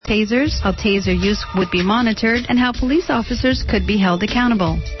tasers, how taser use would be monitored, and how police officers could be held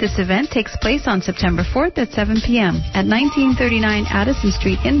accountable. This event takes place on September 4th at 7 p.m. at 1939 Addison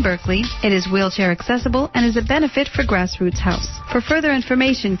Street in Berkeley. It is wheelchair accessible and is a benefit for Grassroots House. For further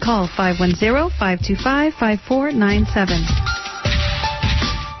information, call 510-525-5497.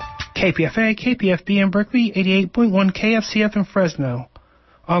 KPFA, KPFB in Berkeley, 88.1 KFCF in Fresno.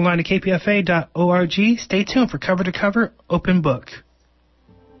 Online at kpfa.org. Stay tuned for Cover to Cover Open Book.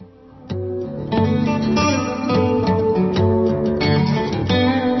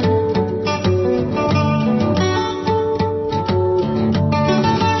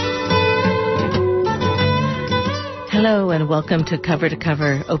 Hello and welcome to Cover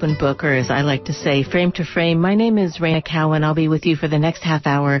Open Book, or as I like to say, Frame to Frame. My name is Raina Cowan. I'll be with you for the next half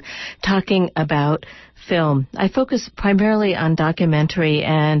hour talking about film. I focus primarily on documentary,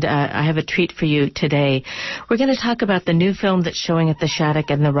 and I have a treat for you today. We're going to talk about the new film that's showing at the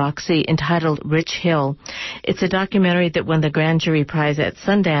Shattuck and the Roxy entitled Rich Hill. It's a documentary that won the Grand Jury Prize at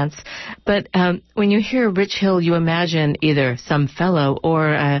Sundance, but when you hear Rich Hill, you imagine either some fellow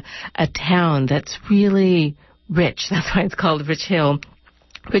or a town that's really rich. That's why it's called Rich Hill.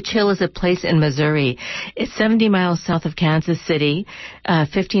 Rich Hill is a place in Missouri. It's 70 miles south of Kansas City,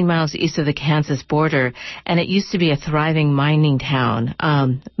 15 miles east of the Kansas border, and it used to be a thriving mining town,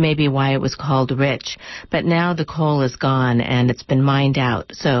 maybe why it was called Rich. But now the coal is gone and it's been mined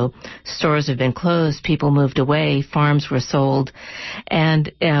out. So stores have been closed, people moved away, farms were sold,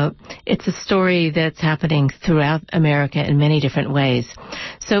 and it's a story that's happening throughout America in many different ways.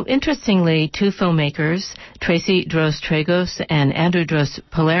 So interestingly, two filmmakers, Tracy Dros-Tragos and Andrew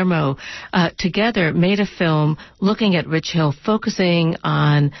Dros-Palermo, together made a film looking at Rich Hill, focusing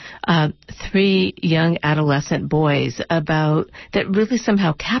on three young adolescent boys that really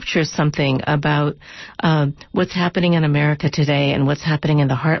somehow captures something about what's happening in America today and what's happening in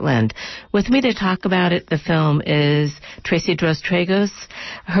the heartland. With me to talk about it, the film, is Tracy Dros-Tragos.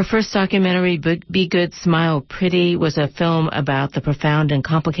 Her first documentary, Be Good, Smile Pretty, was a film about the profound and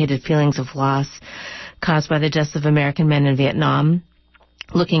complicated feelings of loss caused by the deaths of American men in Vietnam.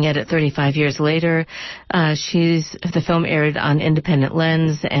 Looking at it 35 years later, the film aired on Independent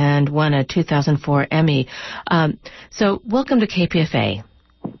Lens and won a 2004 Emmy. So welcome to KPFA.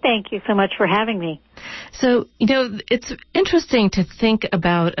 Thank you so much for having me. So, it's interesting to think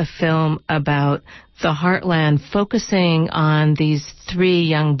about a film about the heartland focusing on these three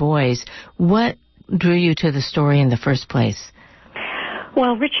young boys. What drew you to the story in the first place?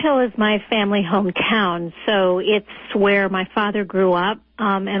 Well, Rich Hill is my family hometown, so it's where my father grew up,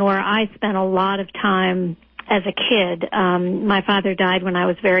 and where I spent a lot of time as a kid. My father died when I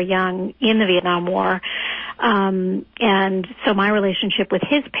was very young in the Vietnam War, and so my relationship with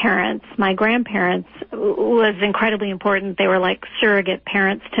his parents, my grandparents, was incredibly important. They were like surrogate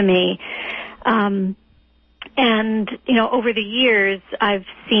parents to me. And, over the years, I've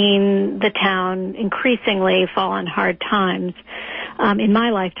seen the town increasingly fall on hard times. In my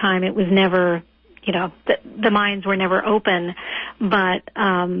lifetime, it was never, the mines were never open, but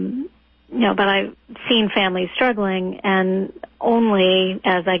I've seen families struggling, and only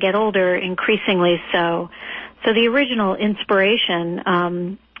as I get older, increasingly so. So the original inspiration,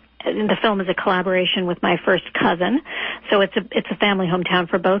 the film is a collaboration with my first cousin, so it's a family hometown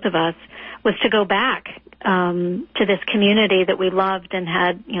for both of us, was to go back to this community that we loved and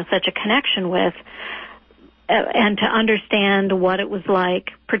had such a connection with, and to understand what it was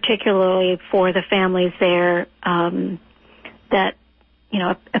like, particularly for the families there that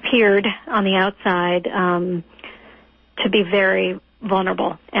appeared on the outside to be very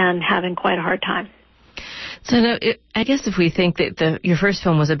vulnerable and having quite a hard time. So now, I guess if we think that your first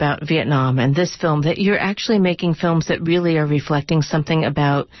film was about Vietnam, and this film, that you're actually making films that really are reflecting something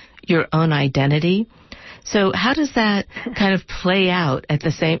about your own identity. So how does that kind of play out at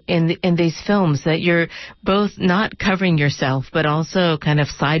the same in these films, that you're both not covering yourself but also kind of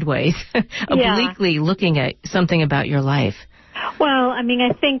sideways, obliquely looking at something about your life? Well, I mean,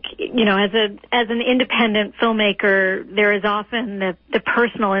 I think, as an independent filmmaker, there is often the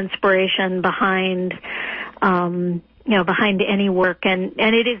personal inspiration behind behind any work, and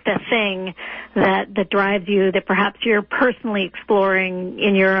it is the thing that drives you, that perhaps you're personally exploring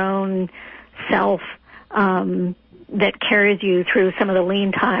in your own self, that carries you through some of the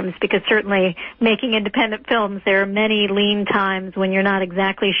lean times, because certainly making independent films, there are many lean times when you're not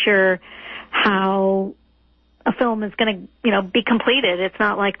exactly sure how a film is going to, be completed. It's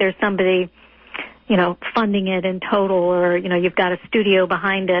not like there's somebody, funding it in total, or, you've got a studio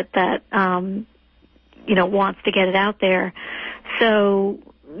behind it that, wants to get it out there. So,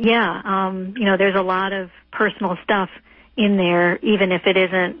 there's a lot of personal stuff in there, even if it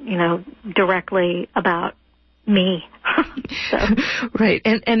isn't, directly about me. So. Right.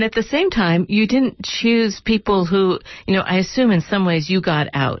 And at the same time, you didn't choose people who, I assume in some ways you got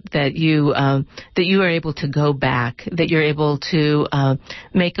out, that you are able to go back, that you're able to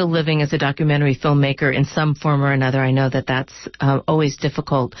make a living as a documentary filmmaker in some form or another. I know that that's always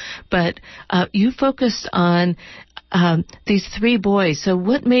difficult. But you focused on these three boys. So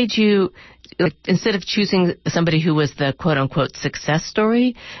what made you, instead of choosing somebody who was the quote-unquote success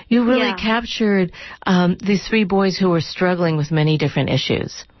story, you really captured these three boys who were struggling with many different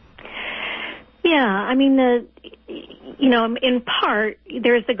issues? Yeah, I mean, in part,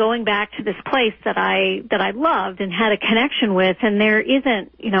 there's the going back to this place that I loved and had a connection with, and there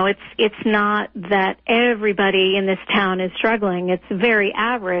isn't, it's not that everybody in this town is struggling. It's very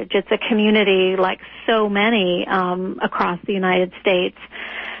average. It's a community like so many across the United States.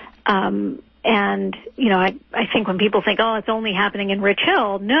 And, I think when people think, oh, it's only happening in Rich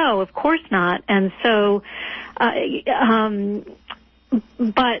Hill, no, of course not. And so,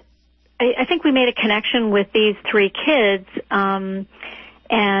 but I think we made a connection with these three kids, and,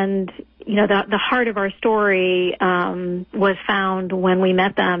 the heart of our story, was found when we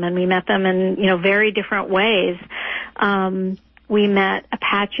met them, and we met them in, very different ways. We met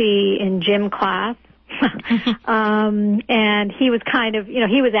Apache in gym class. And he was kind of,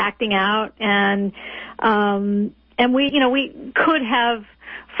 he was acting out, and we could have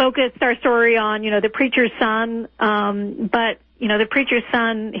focused our story on, the preacher's son, but, the preacher's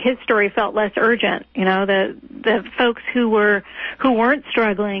son, his story felt less urgent. The folks who weren't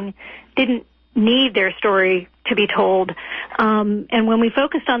struggling didn't need their story to be told. And when we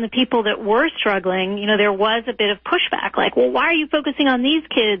focused on the people that were struggling, there was a bit of pushback, like, well, why are you focusing on these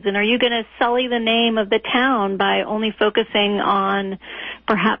kids? And are you going to sully the name of the town by only focusing on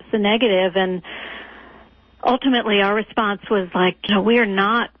perhaps the negative? And ultimately our response was like, we do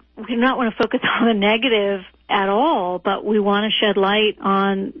not want to focus on the negative at all, but we want to shed light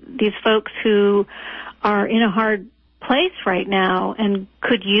on these folks who are in a hard place right now and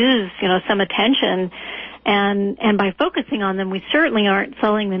could use, some attention. And by focusing on them, we certainly aren't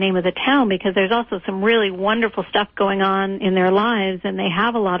sullying the name of the town, because there's also some really wonderful stuff going on in their lives, and they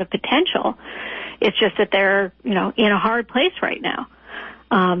have a lot of potential. It's just that they're, in a hard place right now.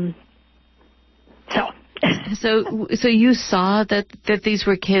 So you saw that these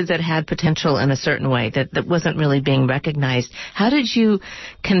were kids that had potential in a certain way that wasn't really being recognized. How did you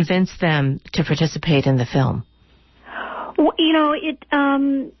convince them to participate in the film? Well,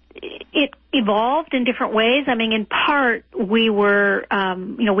 it evolved in different ways. I mean, in part, we were,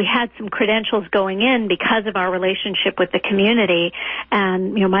 we had some credentials going in because of our relationship with the community.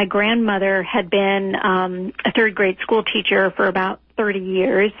 And, my grandmother had been a third grade school teacher for about 30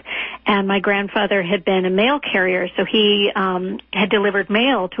 years, and my grandfather had been a mail carrier, so he had delivered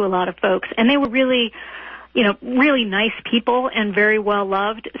mail to a lot of folks. And they were really, really nice people and very well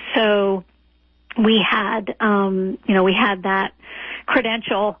loved. So we had, we had that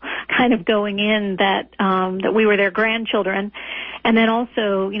credential kind of going in that we were their grandchildren. And then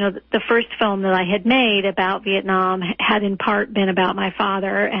also, the first film that I had made about Vietnam had in part been about my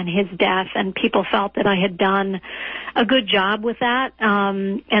father and his death, and people felt that I had done a good job with that.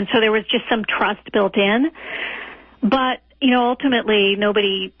 And so there was just some trust built in. But, ultimately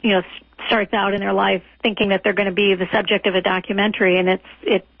nobody, starts out in their life thinking that they're going to be the subject of a documentary, and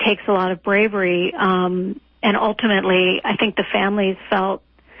it takes a lot of bravery. And ultimately, I think the families felt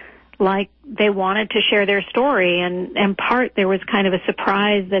like they wanted to share their story, and in part there was kind of a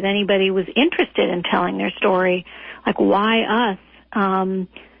surprise that anybody was interested in telling their story. Like, why us?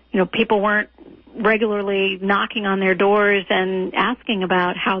 People weren't regularly knocking on their doors and asking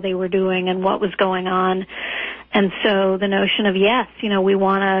about how they were doing and what was going on. And so the notion of, yes, we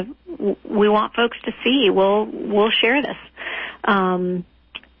want folks to see, we'll share this.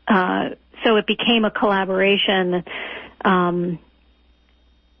 So it became a collaboration,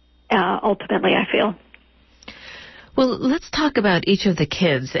 ultimately, I feel. Well, let's talk about each of the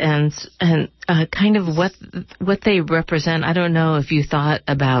kids and kind of what they represent. I don't know if you thought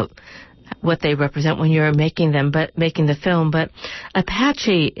about what they represent when you were making the film, but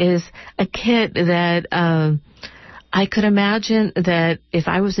Apache is a kid that I could imagine that if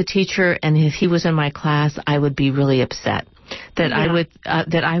I was a teacher and if he was in my class, I would be really upset. That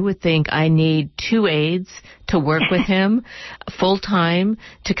I would think I need 2 aides to work with him full time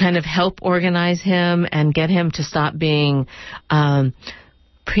to kind of help organize him and get him to stop being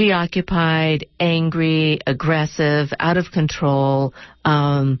preoccupied, angry, aggressive, out of control,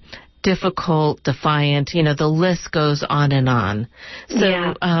 difficult, defiant. You know, the list goes on and on.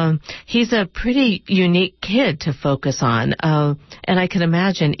 So he's a pretty unique kid to focus on. And I can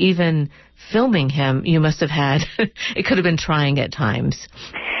imagine even filming him, you must have had, it could have been trying at times.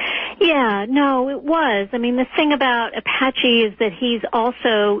 Yeah, no, it was. I mean, the thing about Apache is that he's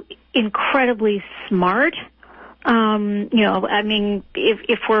also incredibly smart. You know, I mean,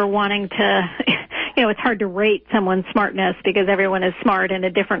 if we're wanting to, you know, it's hard to rate someone's smartness because everyone is smart in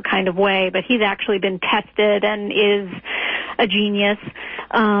a different kind of way, but he's actually been tested and is a genius.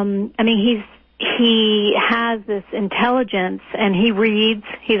 I mean, he has this intelligence and he reads.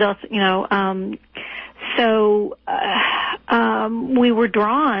 He's also, you know, we were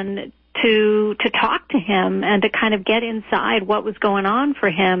drawn to talk to him and to kind of get inside what was going on for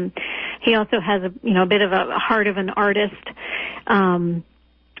him. He also has a bit of a heart of an artist.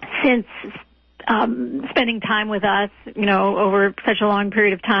 Since spending time with us, you know, over such a long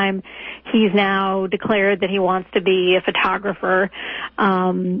period of time, he's now declared that he wants to be a photographer.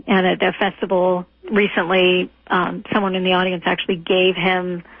 And at a festival recently, someone in the audience actually gave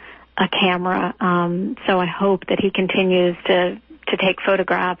him a camera. So I hope that he continues to take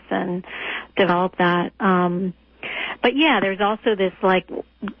photographs and develop that. But yeah, there's also this like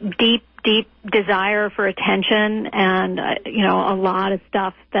deep desire for attention and, you know, a lot of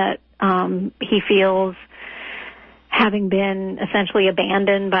stuff that he feels having been essentially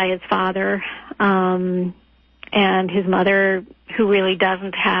abandoned by his father and his mother, who really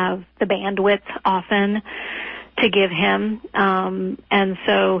doesn't have the bandwidth often to give him. And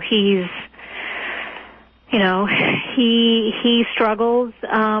so he's, you know, he struggles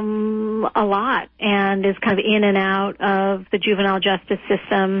a lot and is kind of in and out of the juvenile justice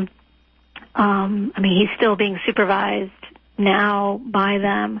system. I mean, he's still being supervised now by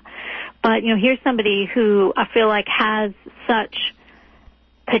them. But, you know, here's somebody who I feel like has such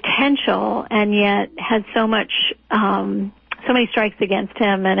potential and yet has so many strikes against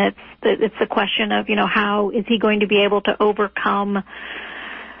him. And it's the question of, you know, how is he going to be able to overcome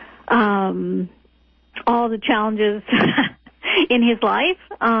all the challenges in his life.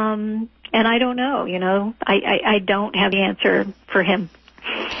 And I don't know, you know, I don't have the answer for him.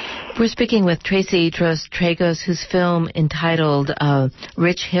 We're speaking with Tracy Drozd-Tragos, whose film entitled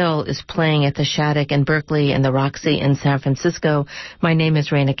Rich Hill is playing at the Shattuck in Berkeley and the Roxy in San Francisco. My name is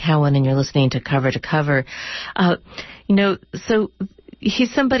Raina Cowan, and you're listening to Cover to Cover. You know, so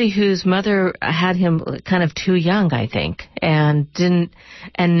he's somebody whose mother had him kind of too young, I think, and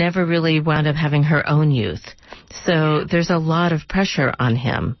never really wound up having her own youth. So there's a lot of pressure on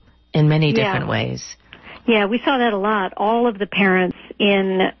him in many different ways. Yeah, we saw that a lot. All of the parents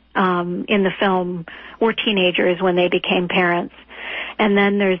in the film were teenagers when they became parents. And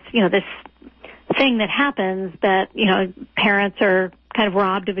then there's, you know, this thing that happens that, you know, parents are kind of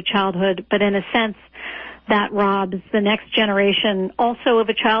robbed of a childhood, but in a sense that robs the next generation also of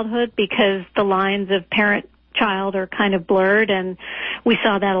a childhood because the lines of parent-child are kind of blurred. And we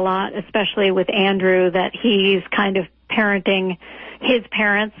saw that a lot, especially with Andrew, that he's kind of parenting his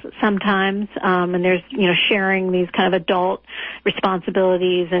parents sometimes, and there's, you know, sharing these kind of adult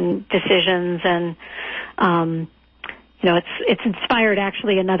responsibilities and decisions, and you know, it's inspired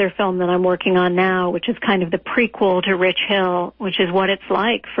actually another film that I'm working on now, which is kind of the prequel to Rich Hill, which is what it's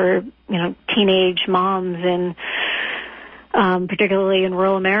like for, you know, teenage moms in particularly in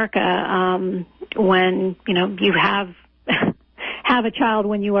rural America, when, you know, you have a child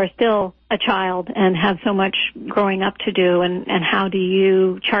when you are still a child and have so much growing up to do, and how do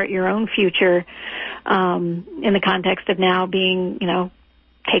you chart your own future in the context of now being, you know,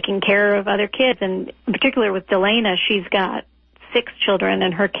 taking care of other kids. And in particular with Delana, she's got 6 children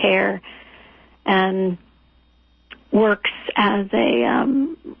in her care and works at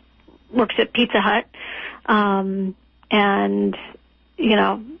Pizza Hut, and, you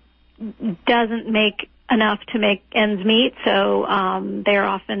know, doesn't make enough to make ends meet, so they're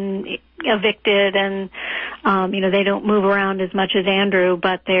often evicted, and you know, they don't move around as much as Andrew,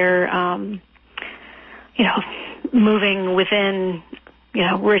 but they're you know, moving within, you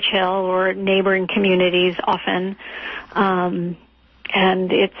know, Rich Hill or neighboring communities often, and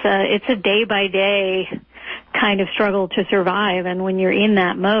it's a day by day kind of struggle to survive. And when you're in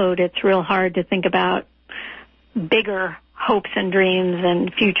that mode, it's real hard to think about bigger hopes and dreams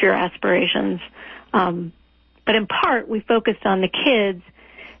and future aspirations. But in part, we focused on the kids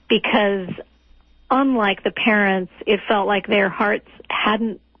because, unlike the parents, it felt like their hearts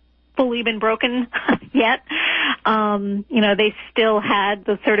hadn't fully been broken yet. You know, they still had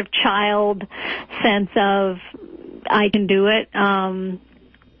the sort of child sense of, I can do it.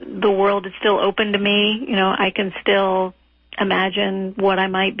 The world is still open to me. You know, I can still imagine what I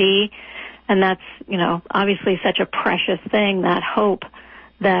might be. And that's, obviously such a precious thing, that hope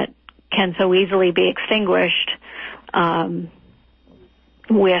that can so easily be extinguished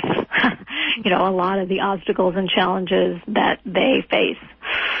with, a lot of the obstacles and challenges that they face.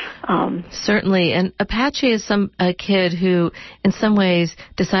 Certainly. And Apache is a kid who, in some ways,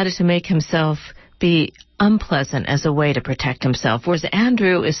 decided to make himself be unpleasant as a way to protect himself, whereas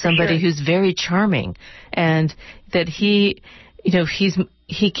Andrew is somebody who's very charming, and that he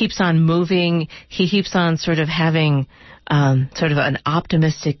keeps on moving. He keeps on sort of having sort of an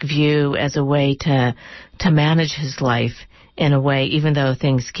optimistic view as a way to manage his life in a way, even though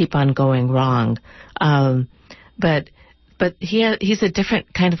things keep on going wrong. But he's a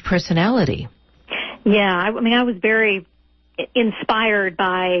different kind of personality. Yeah, I was very inspired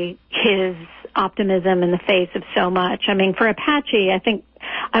by his optimism in the face of so much. For Apache, I think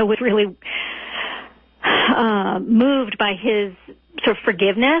I was really moved by his sort of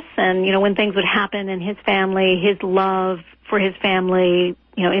forgiveness, and when things would happen in his family, his love for his family,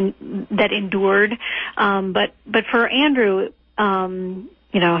 that endured. But for Andrew,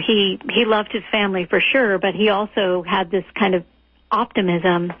 he loved his family for sure, but he also had this kind of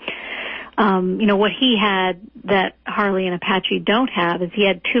optimism. What he had that Harley and Apache don't have is he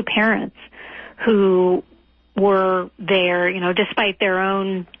had two parents who were there, despite their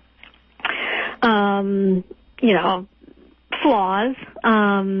own, flaws.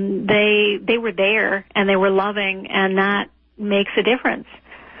 They were there, and they were loving, and that makes a difference.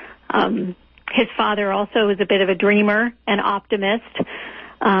 His father also was a bit of a dreamer and optimist,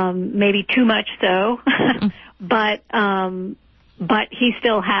 maybe too much so, but he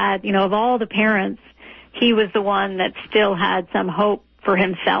still had, of all the parents, he was the one that still had some hope for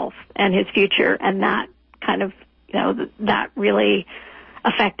himself and his future, and that kind of, that really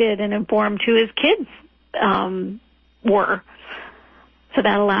affected and informed who his kids were. So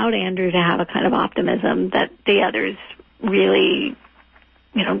that allowed Andrew to have a kind of optimism that the others really,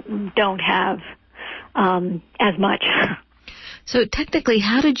 don't have as much. So technically,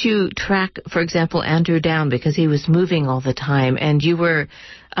 how did you track, for example, Andrew down, because he was moving all the time, and you were,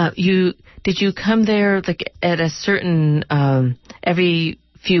 did you come there like at a certain, every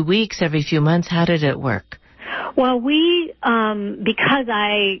few weeks, every few months? How did it work? Well, because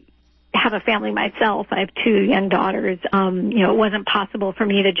I have a family myself, I have two young daughters, it wasn't possible for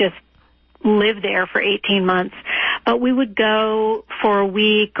me to just live there for 18 months, but we would go for a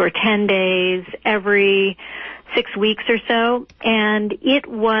week or 10 days every 6 weeks or so, and it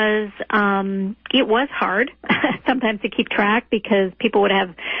was hard sometimes to keep track, because people would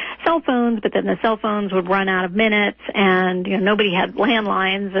have cell phones, but then the cell phones would run out of minutes, and nobody had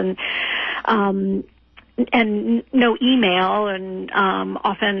landlines, and no email, and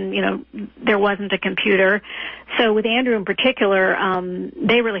often there wasn't a computer. So with Andrew in particular,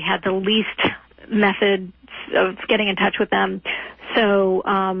 they really had the least methods of getting in touch with them. So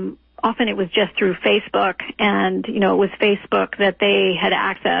often it was just through Facebook, and it was Facebook that they had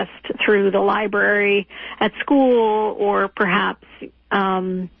accessed through the library at school, or perhaps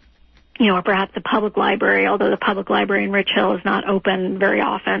or perhaps the public library, although the public library in Rich Hill is not open very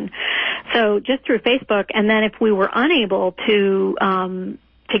often. So just through Facebook, and then if we were unable to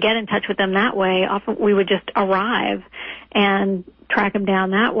get in touch with them that way, often we would just arrive and track them down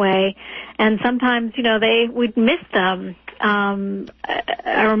that way. And sometimes, we'd miss them. I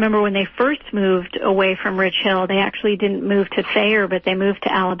remember when they first moved away from Rich Hill, they actually didn't move to Thayer, but they moved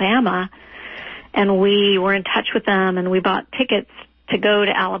to Alabama. And we were in touch with them, and we bought tickets to go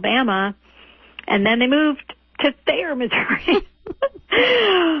to Alabama. And then they moved to Thayer, Missouri.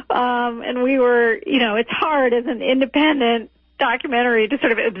 And we were, it's hard as an independent documentary to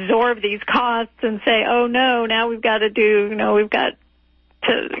sort of absorb these costs and say, oh no, now we've got to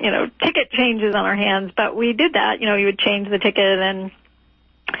ticket changes on our hands. But we did that. You would change the ticket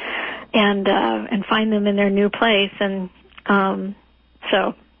and find them in their new place. And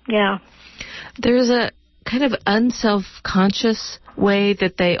so, yeah. There's a kind of unself-conscious way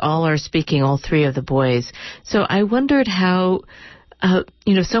that they all are speaking, all three of the boys. So I wondered how,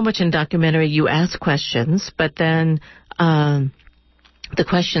 so much in documentary you ask questions, but then the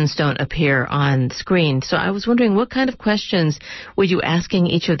questions don't appear on screen. So I was wondering, what kind of questions were you asking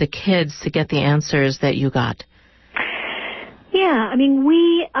each of the kids to get the answers that you got? Yeah,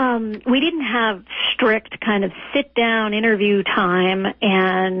 we didn't have strict kind of sit-down interview time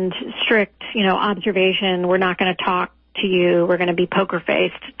and strict, observation. We're not going to talk to you. We're going to be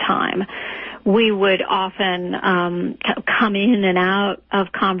poker-faced time. We would often come in and out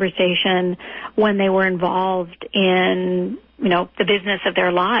of conversation when they were involved in, the business of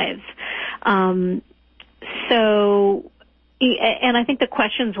their lives. So and I think the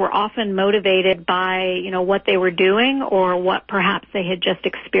questions were often motivated by, what they were doing or what perhaps they had just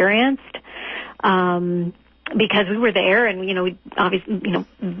experienced. Because we were there and, we'd obviously,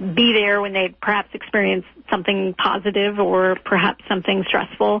 be there when they'd perhaps experienced something positive or perhaps something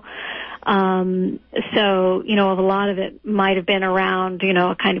stressful. So, a lot of it might have been around,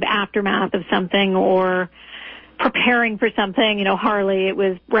 a kind of aftermath of something or preparing for something. Harley, it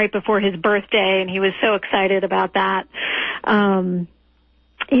was right before his birthday and he was so excited about that.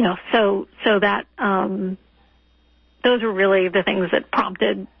 So that, those were really the things that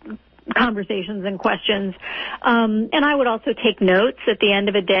prompted conversations and questions. And I would also take notes at the end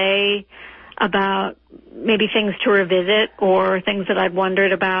of a day about maybe things to revisit or things that I'd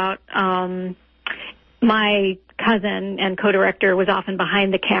wondered about. My cousin and co-director was often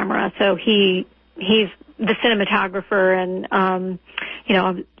behind the camera, so he's the cinematographer, and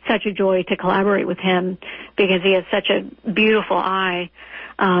such a joy to collaborate with him because he has such a beautiful eye.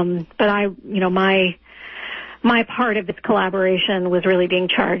 But my part of this collaboration was really being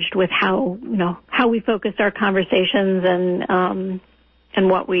charged with how we focused our conversations and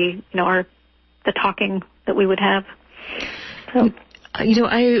what we, the talking that we would have. So.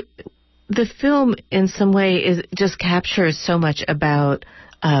 The film in some way just captures so much about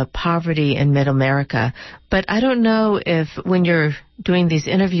poverty in Mid-America, but I don't know if when you're doing these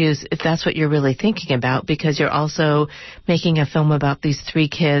interviews, if that's what you're really thinking about, because you're also making a film about these three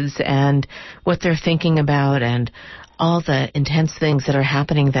kids and what they're thinking about and all the intense things that are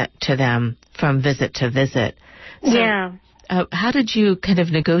happening to them from visit to visit. So, yeah. How did you kind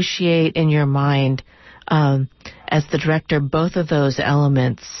of negotiate in your mind, as the director, both of those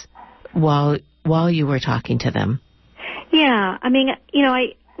elements while you were talking to them? Yeah, I mean,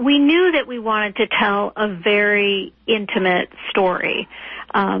 we knew that we wanted to tell a very intimate story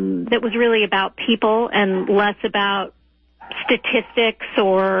that was really about people and less about statistics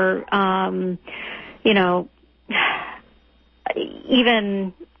or,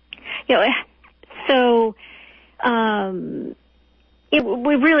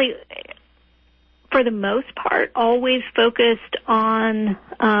 we really, for the most part, always focused on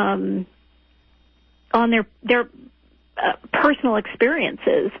their personal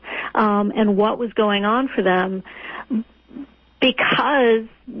experiences and what was going on for them, because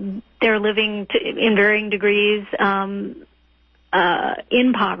they're living in varying degrees in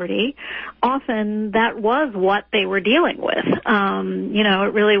poverty. Often that was what they were dealing with.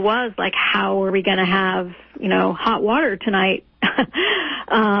 It really was like, how are we going to have hot water tonight?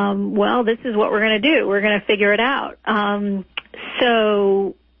 Well, this is what we're going to do. We're going to figure it out.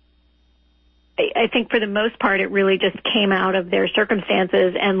 So I think for the most part, it really just came out of their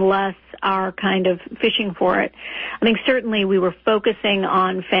circumstances and less our kind of fishing for it. I think certainly we were focusing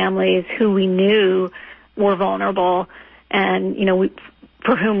on families who we knew were vulnerable and,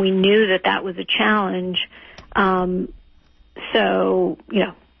 for whom we knew that was a challenge. So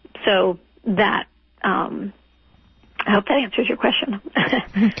that, I hope that answers your question.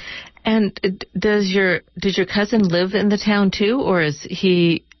 And does your cousin live in the town too, or does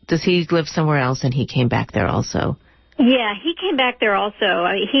he live somewhere else and he came back there also? Yeah, he came back there also.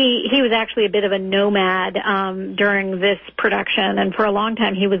 He was actually a bit of a nomad during this production, and for a long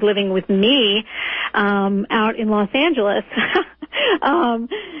time he was living with me out in Los Angeles.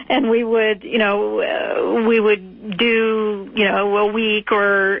 And we would do, a week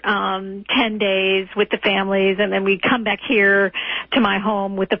or 10 days with the families, and then we'd come back here to my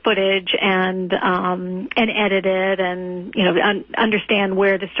home with the footage and edit it and, understand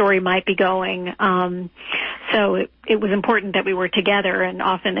where the story might be going. So it was important that we were together, and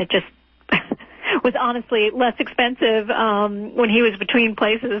often it just was honestly less expensive when he was between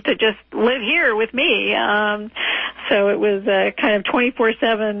places to just live here with me. So it was a kind of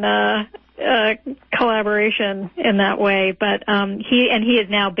 24/7 collaboration in that way. But he is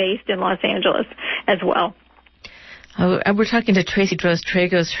now based in Los Angeles as well. We're talking to Tracy Drozd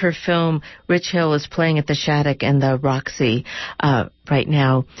Tragos. Her film Rich Hill is playing at the Shattuck and the Roxy right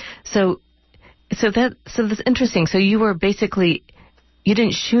now. So that's interesting. So you were basically, you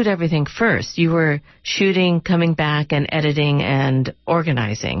didn't shoot everything first. You were shooting, coming back, and editing and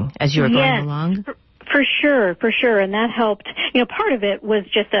organizing as you were going along? For sure. And that helped. Part of it was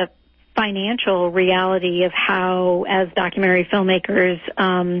just a financial reality of how, as documentary filmmakers,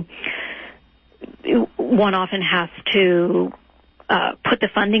 one often has to put the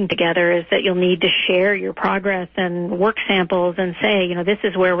funding together, is that you'll need to share your progress and work samples and say, this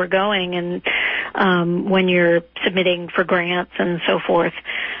is where we're going, and when you're submitting for grants and so forth.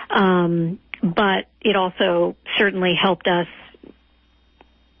 But it also certainly helped us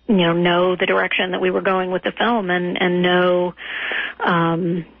know the direction that we were going with the film and know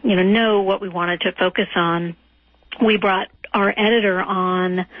what we wanted to focus on. We brought our editor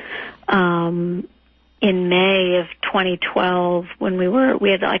on in May of 2012 when we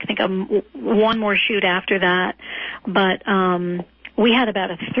had, I think, one more shoot after that, but we had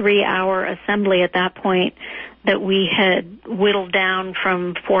about a 3-hour assembly at that point that we had whittled down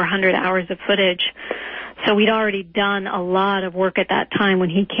from 400 hours of footage. So we'd already done a lot of work at that time when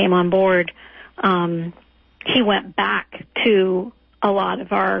he came on board. He went back to a lot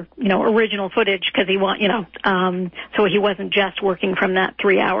of our, original footage because so he wasn't just working from that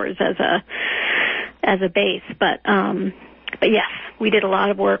 3 hours as a base. But yes, we did a lot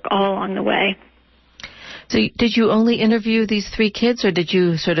of work all along the way. So did you only interview these 3 kids, or did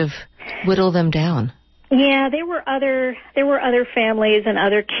you sort of whittle them down? Yeah, there were other families and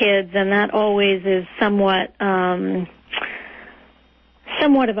other kids, and that always is somewhat of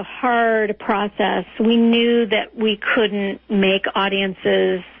a hard process. We knew that we couldn't make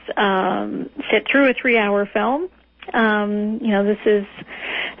audiences sit through a 3-hour film.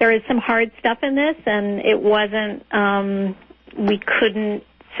 There is some hard stuff in this, and it wasn't. We couldn't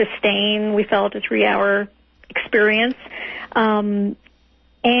sustain, we felt, a 3-hour experience.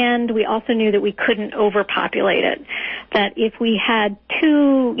 And we also knew that we couldn't overpopulate it. That if we had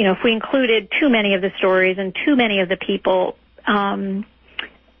if we included too many of the stories and too many of the people in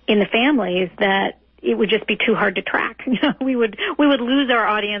the families, that it would just be too hard to track. We would lose our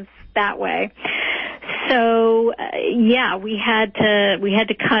audience that way. So we had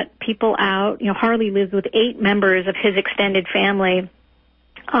to cut people out. Harley lives with 8 members of his extended family.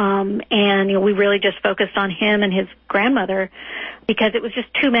 And we really just focused on him and his grandmother because it was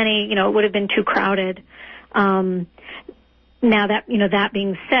just too many, it would have been too crowded. Now that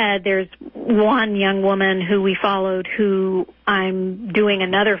being said, there's one young woman who we followed who I'm doing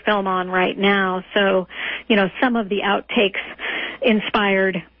another film on right now. So, some of the outtakes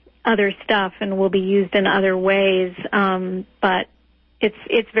inspired other stuff and will be used in other ways. But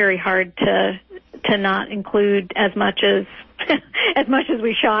it's very hard to not include as much as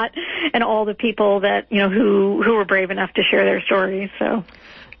we shot and all the people that, who were brave enough to share their stories. So.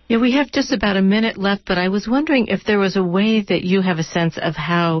 Yeah, we have just about a minute left, but I was wondering if there was a way that you have a sense of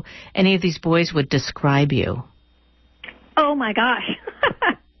how any of these boys would describe you. Oh, my gosh.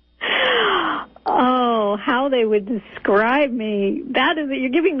 Oh, how they would describe me. You're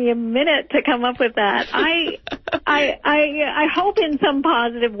giving me a minute to come up with that. I hope in some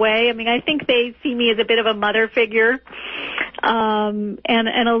positive way. I mean, I think they see me as a bit of a mother figure, and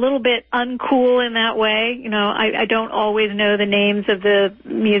a little bit uncool in that way. I don't always know the names of the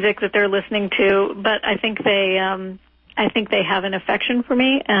music that they're listening to, but I think they have an affection for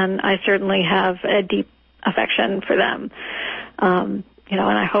me, and I certainly have a deep affection for them. And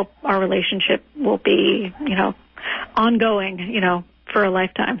I hope our relationship will be, ongoing, for a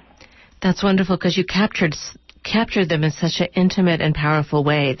lifetime. That's wonderful because you captured them in such an intimate and powerful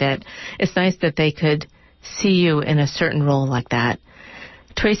way that it's nice that they could see you in a certain role like that.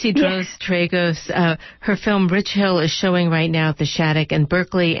 Tracy Drozd-Tragos, her film Rich Hill is showing right now at the Shattuck in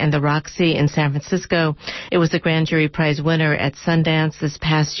Berkeley and the Roxy in San Francisco. It was the Grand Jury Prize winner at Sundance this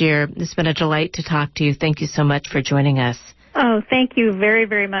past year. It's been a delight to talk to you. Thank you so much for joining us. Oh, thank you very,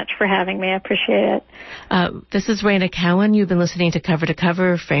 very much for having me. I appreciate it. This is Raina Cowan. You've been listening to Cover to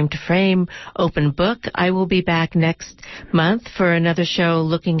Cover, Frame to Frame, Open Book. I will be back next month for another show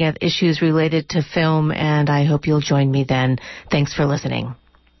looking at issues related to film, and I hope you'll join me then. Thanks for listening.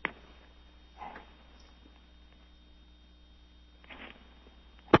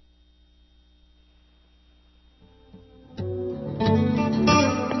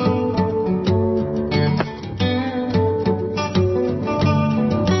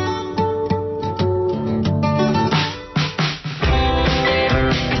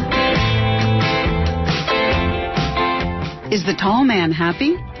 Is the Tall Man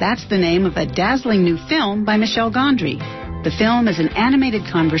Happy? That's the name of a dazzling new film by Michel Gondry. The film is an animated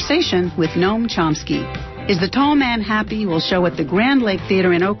conversation with Noam Chomsky. Is the Tall Man Happy will show at the Grand Lake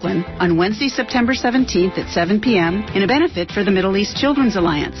Theater in Oakland on Wednesday, September 17th at 7 p.m. in a benefit for the Middle East Children's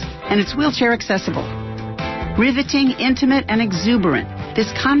Alliance, and it's wheelchair accessible. Riveting, intimate, and exuberant,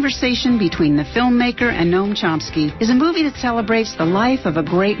 this conversation between the filmmaker and Noam Chomsky is a movie that celebrates the life of a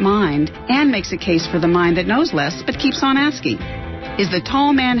great mind and makes a case for the mind that knows less but keeps on asking. Is the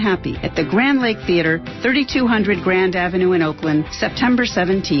Tall Man Happy at the Grand Lake Theater, 3200 Grand Avenue in Oakland, September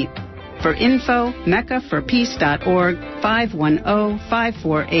 17th. For info, meccaforpeace.org,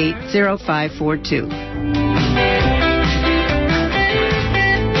 510-548-0542.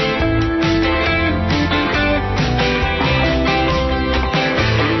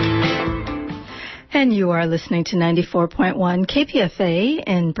 are listening to 94.1 KPFA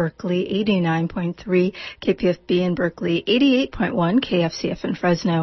in Berkeley, 89.3 KPFB in Berkeley, 88.1 KFCF in Fresno.